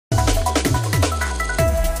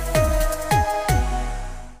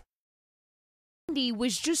Cindy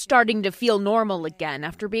was just starting to feel normal again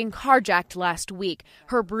after being carjacked last week,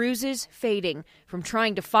 her bruises fading from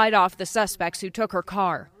trying to fight off the suspects who took her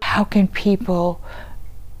car. How can people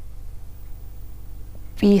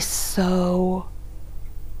be so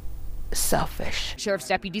selfish? Sheriff's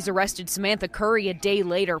deputies arrested Samantha Curry a day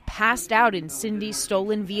later, passed out in Cindy's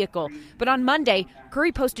stolen vehicle. But on Monday,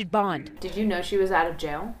 Curry posted bond. Did you know she was out of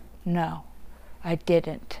jail? No, I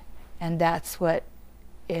didn't. And that's what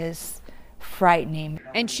is frightening.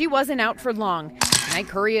 And she wasn't out for long. Tonight,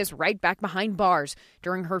 Curry is right back behind bars.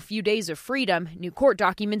 During her few days of freedom, new court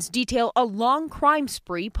documents detail a long crime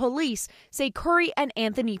spree police say Curry and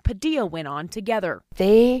Anthony Padilla went on together.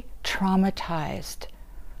 They traumatized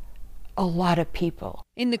a lot of people.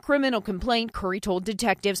 In the criminal complaint, Curry told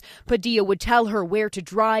detectives Padilla would tell her where to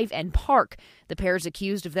drive and park. The pair is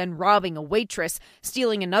accused of then robbing a waitress,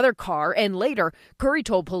 stealing another car, and later, Curry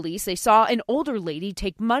told police they saw an older lady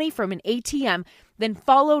take money from an ATM, then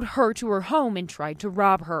followed her to her home and tried to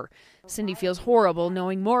rob her. Cindy feels horrible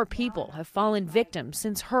knowing more people have fallen victim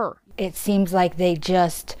since her. It seems like they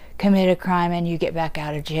just commit a crime and you get back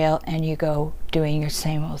out of jail and you go doing your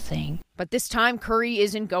same old thing. But this time, Curry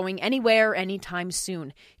isn't going anywhere anytime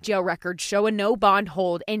soon. Jail records show a no bond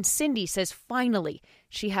hold, and Cindy says finally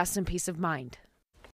she has some peace of mind.